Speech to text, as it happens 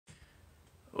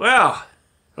Well,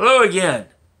 hello again.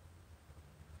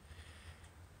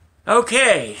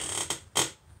 Okay.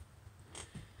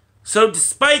 So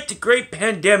despite the great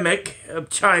pandemic of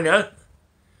China,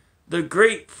 the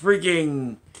great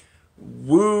frigging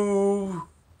Wu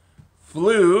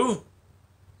flu,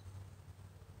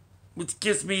 which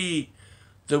gives me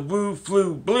the Wu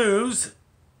flu blues,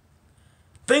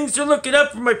 things are looking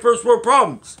up for my first world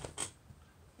problems.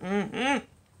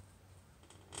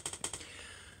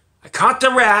 I caught the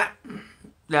rat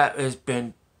that has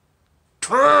been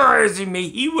terrorizing me.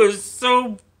 He was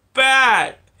so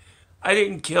bad. I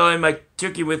didn't kill him. I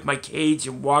took him with my cage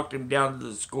and walked him down to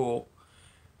the school.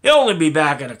 He'll only be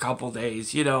back in a couple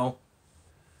days, you know.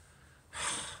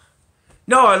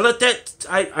 No, I let that.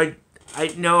 I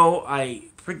know. I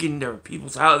freaking there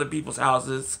are other people's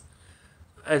houses.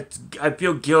 I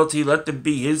feel guilty. Let them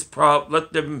be his problem.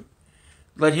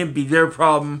 Let him be their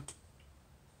problem.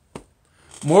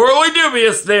 Morally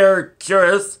dubious there,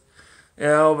 curious. You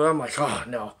know, but I'm like, oh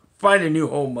no. Find a new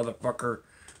home, motherfucker.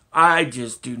 I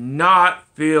just do not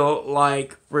feel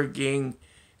like freaking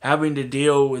having to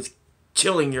deal with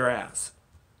chilling your ass.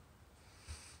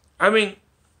 I mean,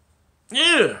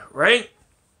 yeah, right?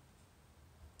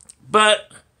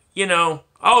 But, you know,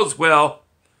 all's well.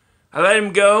 I let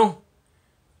him go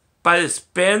by this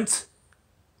fence.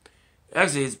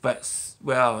 Actually, it's by,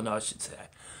 well, no, I should say that.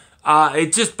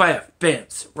 It's just by a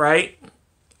fence, right?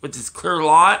 With this clear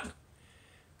lot.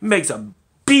 Makes a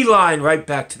beeline right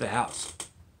back to the house.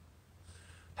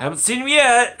 Haven't seen him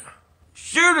yet.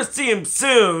 Sure to see him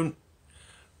soon.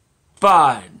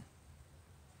 Fine.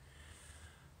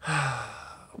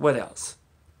 What else?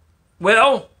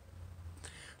 Well,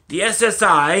 the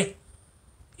SSI,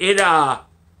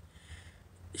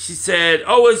 she said,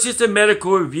 oh, it's just a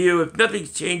medical review. If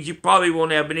nothing's changed, you probably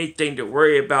won't have anything to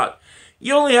worry about.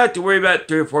 You only have to worry about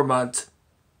 3 or 4 months.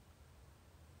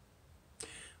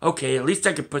 Okay, at least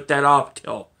I can put that off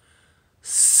till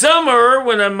summer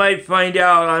when I might find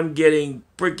out I'm getting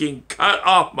freaking cut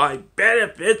off my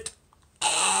benefit.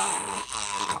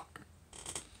 Of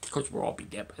course, we'll all be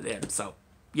dead by then, so,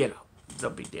 you know, it's no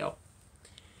big deal.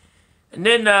 And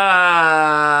then,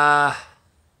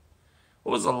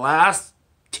 what was the last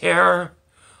terror?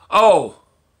 Oh,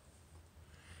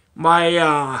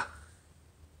 my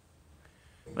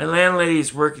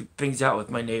landlady's working things out with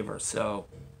my neighbor, so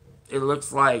it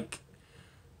looks like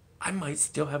I might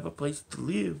still have a place to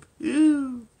live.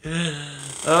 Ooh.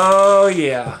 Oh,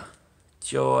 yeah.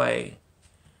 Joy.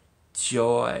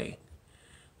 Joy.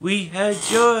 We had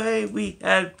joy. We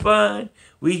had fun.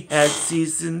 We had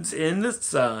seasons in the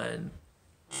sun.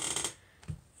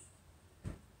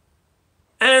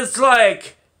 And it's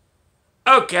like,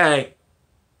 okay.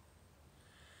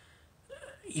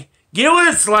 You know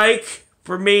what it's like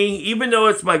for me? Even though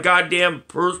it's my goddamn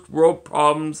first world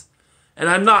problems, and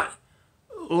I'm not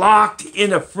locked in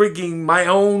my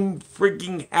own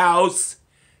freaking house,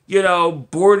 you know,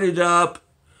 boarded up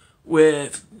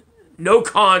with no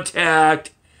contact,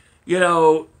 you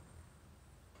know,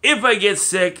 if I get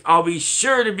sick, I'll be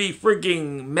sure to be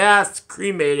freaking mass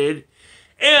cremated,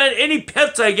 and any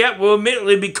pets I get will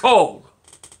immediately be cold.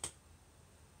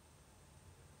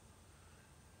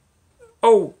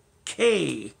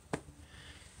 Okay.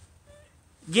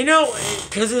 You know,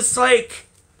 because it's like,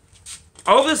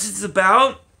 all this is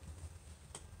about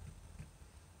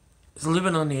is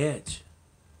living on the edge.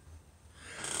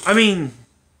 I mean,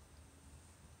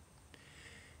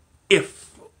 if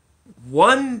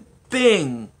one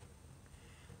thing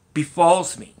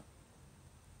befalls me,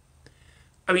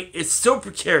 I mean, it's so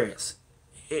precarious.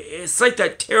 It's like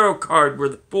that tarot card where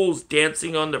the fool's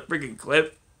dancing on the freaking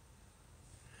cliff.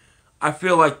 I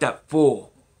feel like that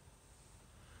fool.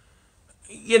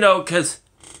 You know, because,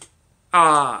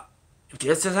 if the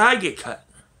SSI get cut,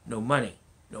 no money,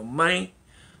 no money,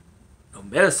 no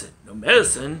medicine, no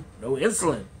medicine, no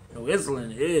insulin, no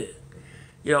insulin. Ugh.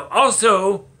 You know,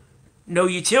 also, no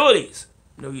utilities,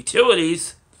 no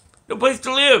utilities, no place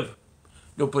to live,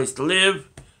 no place to live,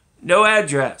 no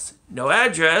address, no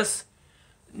address,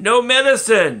 no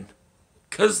medicine,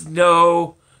 cause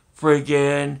no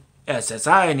friggin'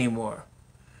 SSI anymore.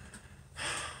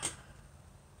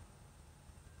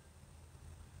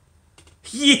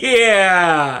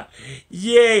 Yeah!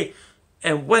 Yay!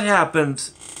 And what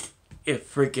happens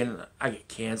if freaking I get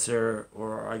cancer,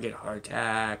 or I get a heart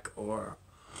attack, or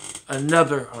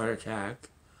another heart attack,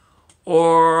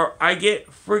 or I get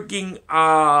freaking,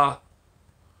 not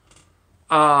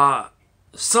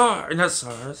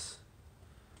SARS,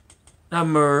 not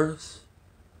MERS,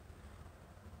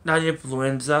 not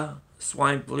influenza,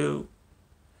 swine flu.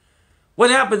 What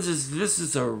happens is this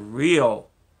is a real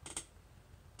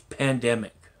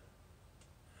pandemic.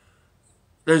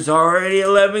 there's already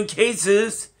 11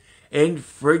 cases in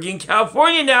friggin'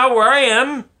 California now, where I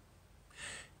am.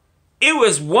 It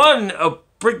was one a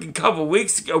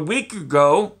week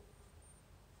ago.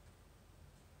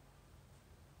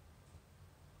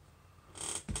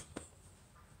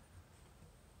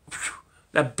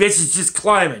 That bitch is just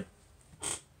climbing.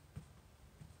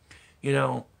 You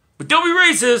know, but don't be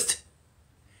racist.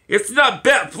 It's not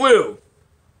bat flu.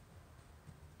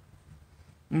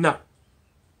 No.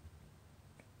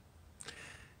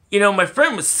 You know, my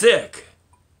friend was sick.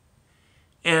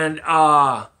 And,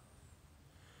 I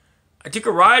took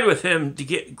a ride with him to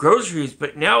get groceries,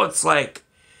 but now it's like,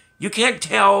 you can't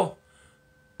tell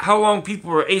how long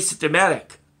people are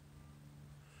asymptomatic.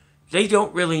 They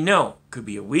don't really know. Could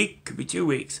be a week, could be 2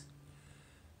 weeks.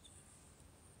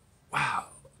 Wow.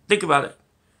 Think about it.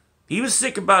 He was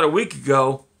sick about a week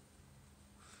ago.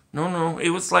 No,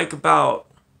 it was like about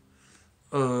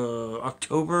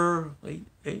October,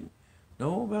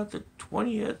 about the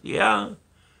 20th. Yeah,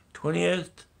 20th.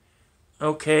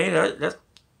 Okay, that's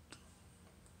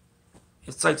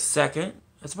it's like second.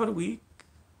 That's about a week.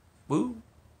 Woo,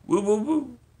 woo, woo,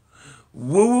 woo,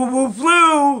 woo, woo, woo,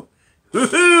 flu. Hoo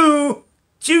hoo,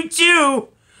 choo choo.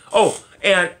 Oh,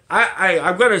 and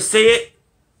I'm gonna say it.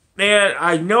 Man,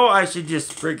 I know I should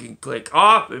just freaking click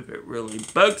off if it really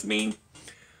bugs me.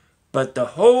 But the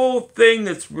whole thing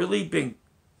that's really been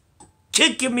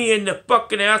kicking me in the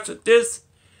fucking ass with this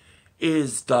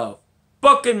is the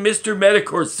fucking Mr.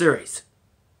 Medicor series.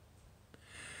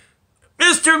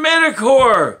 Mr.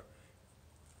 Medicor!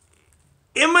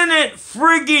 Imminent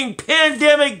frigging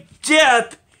pandemic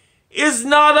death is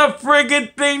not a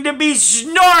friggin' thing to be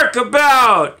snark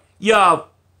about, ya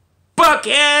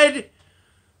fuckhead!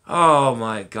 Oh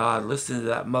my god, listen to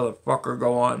that motherfucker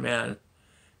go on, man.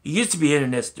 He used to be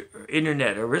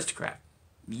internet aristocrat.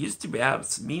 He used to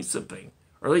mean something.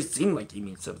 Or at least seem like he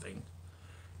means something.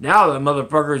 Now the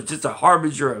motherfucker is just a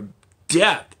harbinger of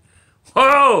death.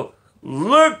 Whoa!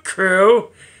 Look,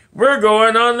 crew! We're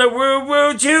going on the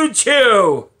woo-woo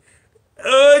choo-choo!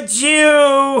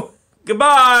 Choo!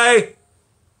 Goodbye!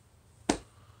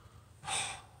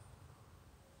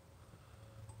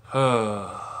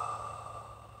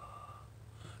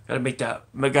 Gotta make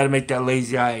that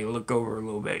lazy eye look over a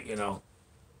little bit, you know.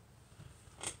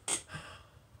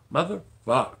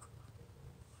 Motherfuck.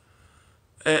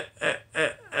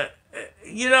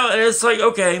 You know, and it's like,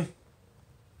 okay.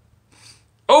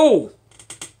 Oh!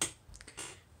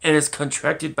 And it's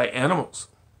contracted by animals.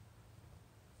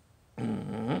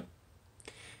 Mm-hmm.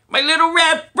 My little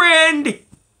rat friend!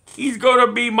 He's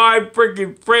gonna be my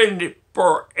freaking friend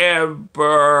forever.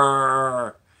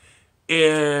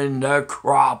 In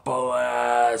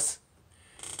Necropolis.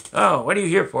 Oh, what are you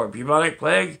here for? Bubonic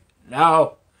plague?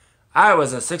 No. I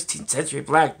was a 16th century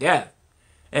Black Death.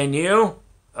 And you?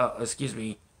 Oh, excuse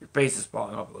me. Your face is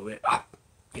falling off a little bit. Ah,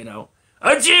 you know.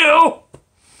 A Jew!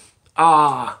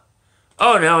 Oh,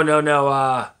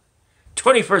 no.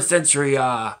 21st century,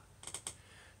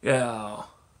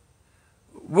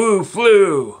 woo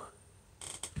flu.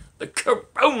 The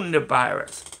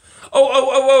coronavirus.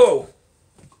 Oh.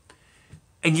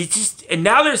 And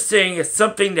now they're saying it's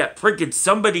something that freaking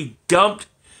somebody dumped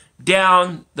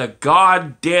down the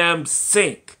goddamn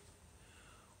sink.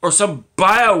 Or some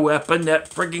bioweapon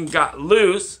that freaking got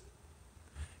loose.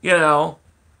 You know,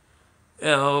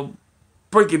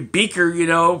 freaking beaker,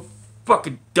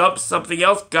 fucking dumped something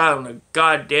else, got on the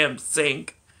goddamn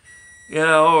sink.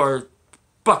 Or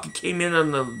fucking came in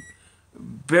on the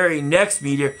very next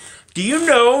meter. Do you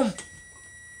know?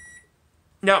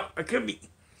 Now, I could be...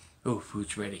 Oh,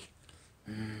 food's ready.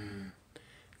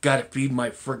 Gotta feed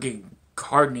my freaking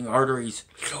hardening arteries.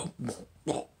 I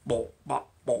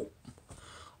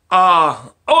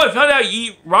found out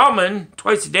you eat ramen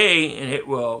twice a day and it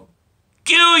will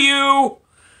kill you.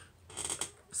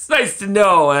 It's nice to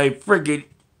know I freaking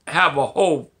have a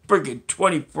whole freaking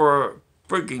 24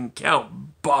 freaking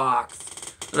count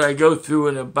box that I go through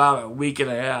in about a week and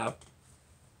a half.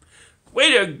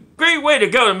 Great way to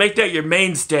go to make that your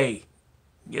mainstay.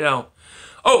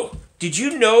 Oh, did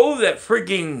you know that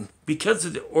frigging, because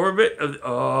of the orbit of,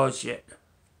 oh shit.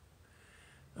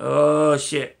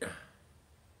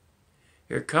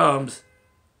 Here comes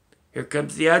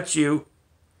the Ahh Choo.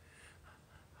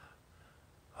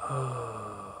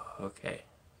 Oh, okay.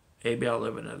 Maybe I'll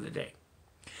live another day.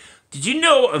 Did you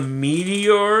know a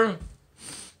meteor,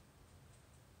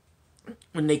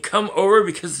 when they come over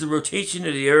because of the rotation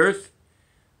of the Earth,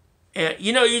 and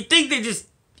you'd think they just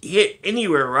hit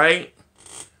anywhere, right?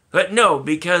 But no,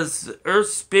 because the Earth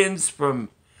spins from,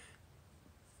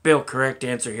 Bill, correct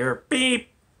answer here, beep,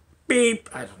 beep,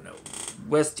 I don't know,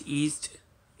 west to east.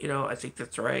 You know, I think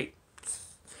that's right.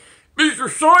 Mr.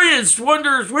 Science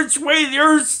wonders which way the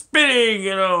Earth's spinning.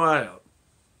 You know, I don't.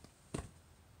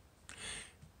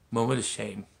 Moment of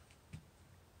shame.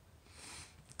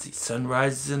 See, sun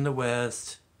rises in the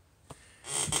west,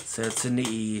 sets in the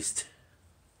east.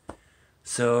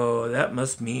 So that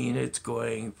must mean it's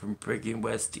going from friggin'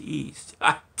 west to east.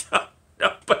 I don't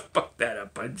know, but fuck that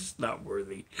up. I'm just not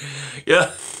worthy.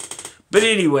 Yeah. But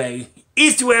anyway,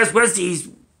 east to west, west to east.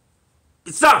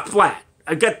 It's not flat.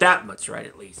 I got that much right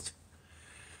at least.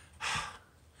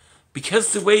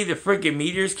 Because the way the friggin'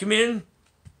 meteors come in,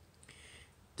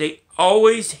 they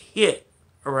always hit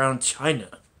around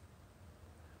China.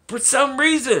 For some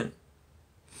reason.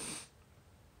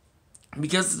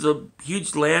 Because of the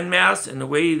huge landmass and the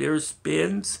way there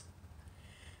spins,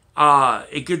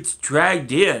 it gets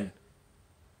dragged in.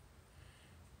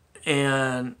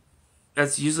 And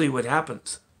that's usually what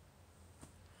happens.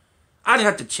 I'd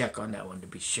have to check on that one to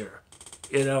be sure.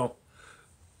 You know,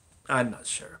 I'm not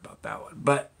sure about that one.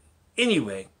 But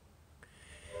anyway,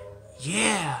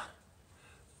 yeah.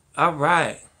 All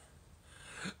right.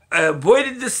 I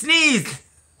avoided the sneeze.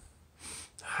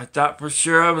 I thought for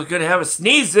sure I was going to have a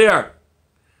sneeze there.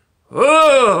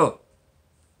 Oh!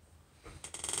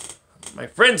 My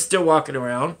friend's still walking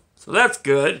around, so that's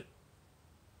good.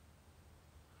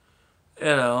 You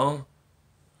know.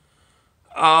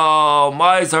 Oh, my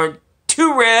eyes aren't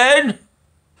too red.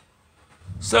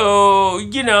 So,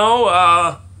 you know,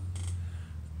 I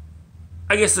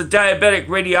guess the diabetic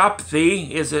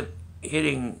radiopathy isn't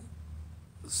hitting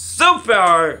so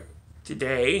far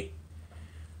today.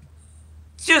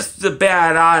 Just the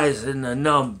bad eyes and the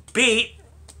numb beat.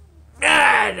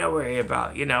 Don't worry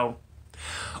about, you know.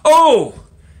 Oh,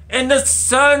 and the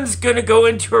sun's gonna go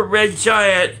into a red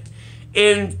giant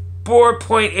in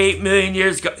 4.8 million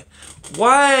years ago.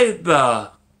 Why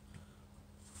the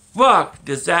fuck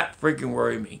does that freaking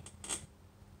worry me?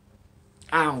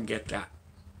 I don't get that.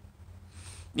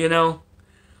 You know?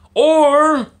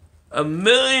 Or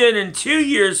 1,002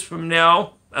 years from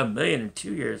now,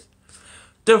 1,002 years,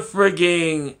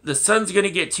 the sun's gonna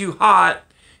get too hot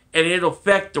and it'll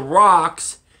affect the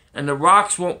rocks, and the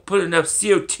rocks won't put enough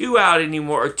CO2 out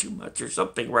anymore, or too much or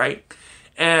something, right?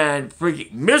 And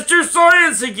freaking Mr.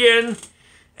 Science again,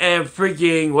 and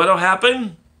freaking what'll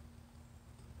happen?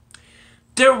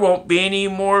 There won't be any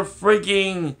more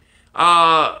freaking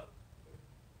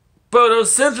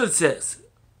photosynthesis.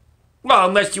 Well,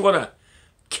 unless you want to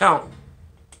count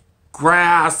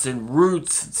grass and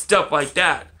roots and stuff like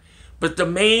that. But the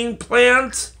main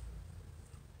plants,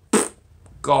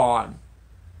 gone.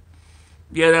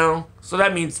 You know? So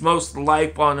that means most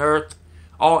life on Earth,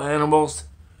 all animals,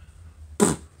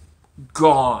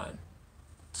 gone.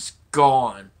 Just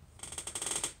gone.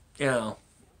 You know.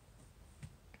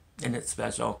 And it's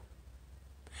special.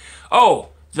 Oh,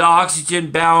 the oxygen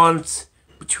balance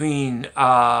between, you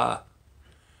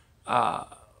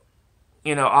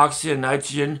know, oxygen and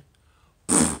nitrogen,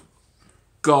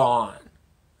 gone.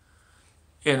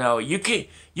 You know, you can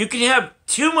have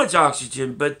too much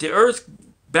oxygen, but the Earth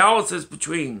balances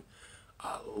between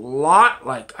a lot,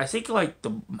 like, I think like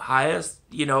the highest,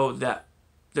 you know, that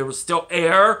there was still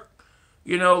air,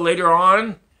 you know, later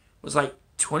on, was like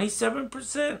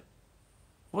 27%.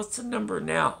 What's the number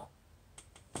now?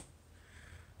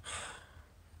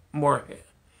 More,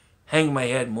 hang my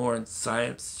head more in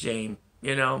science, shame,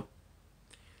 you know.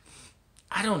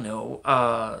 I don't know,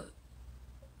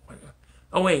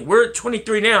 oh wait, we're at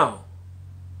 23 now.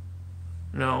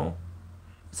 No.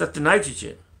 Is that the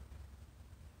nitrogen?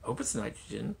 Hope it's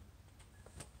nitrogen.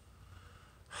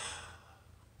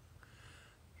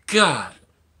 God.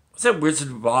 What's that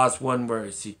Wizard of Oz one where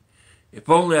I see, if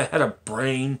only I had a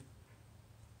brain?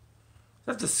 Is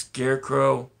that the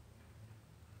Scarecrow?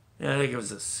 Yeah, I think it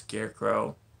was a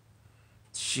Scarecrow.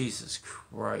 Jesus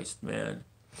Christ, man.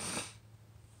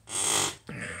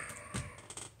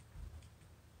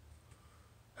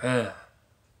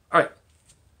 Alright.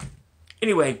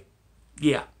 Anyway,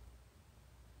 yeah.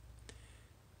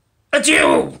 Ahh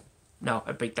Choo! No,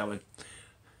 I picked that one.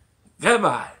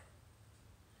 Goodbye.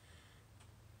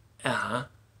 Uh-huh.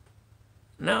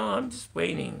 No, I'm just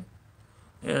waiting.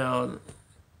 You know,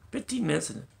 15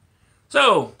 minutes.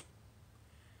 So,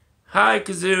 hi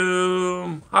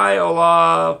Kazoom. Hi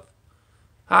Olaf.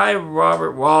 Hi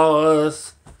Robert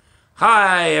Wallace.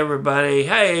 Hi everybody.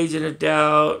 Hi Agent of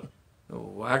Doubt.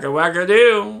 Wacka wacka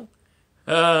do.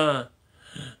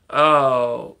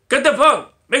 Oh. Get the funk.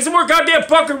 Make some more goddamn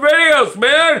fucking videos,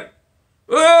 man.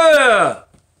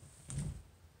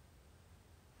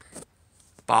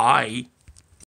 Bye.